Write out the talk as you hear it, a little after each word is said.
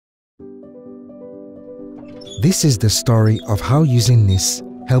This is the story of how using Nyss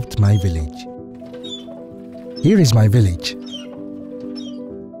helped my village. Here is my village.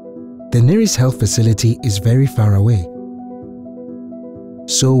 The nearest health facility is very far away.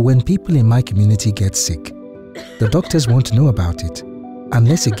 So when people in my community get sick, the doctors won't know about it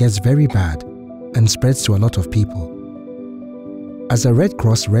unless it gets very bad and spreads to a lot of people. As a Red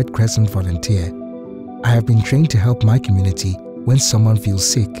Cross Red Crescent volunteer, I have been trained to help my community when someone feels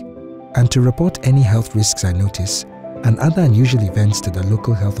sick and to report any health risks I notice and other unusual events to the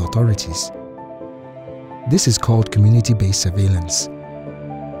local health authorities. This is called community-based surveillance,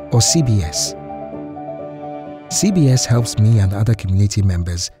 or CBS. CBS helps me and other community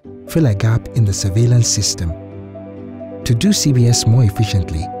members fill a gap in the surveillance system. To do CBS more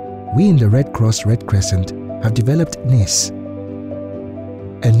efficiently, we in the Red Cross Red Crescent have developed Nyss,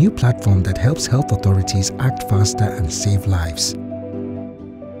 a new platform that helps health authorities act faster and save lives.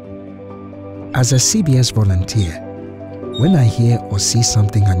 As a CBS volunteer, when I hear or see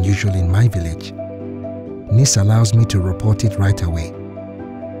something unusual in my village, Nyss allows me to report it right away,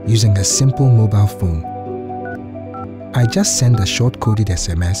 using a simple mobile phone. I just send a short-coded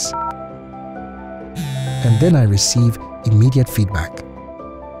SMS, and then I receive immediate feedback.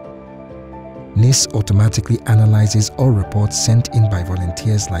 Nyss automatically analyzes all reports sent in by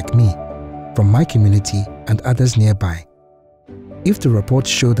volunteers like me, from my community and others nearby. If the reports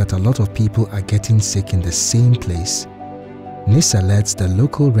show that a lot of people are getting sick in the same place, Nyss alerts the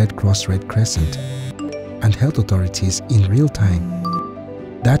local Red Cross Red Crescent and health authorities in real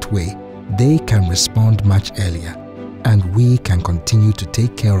time. That way, they can respond much earlier, and we can continue to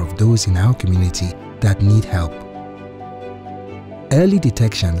take care of those in our community that need help. Early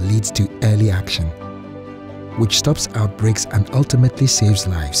detection leads to early action, which stops outbreaks and ultimately saves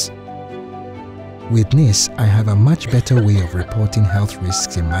lives. With Nyss, I have a much better way of reporting health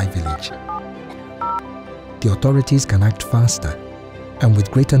risks in my village. The authorities can act faster and with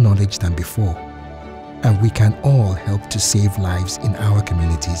greater knowledge than before, and we can all help to save lives in our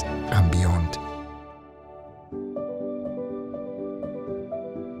communities and beyond.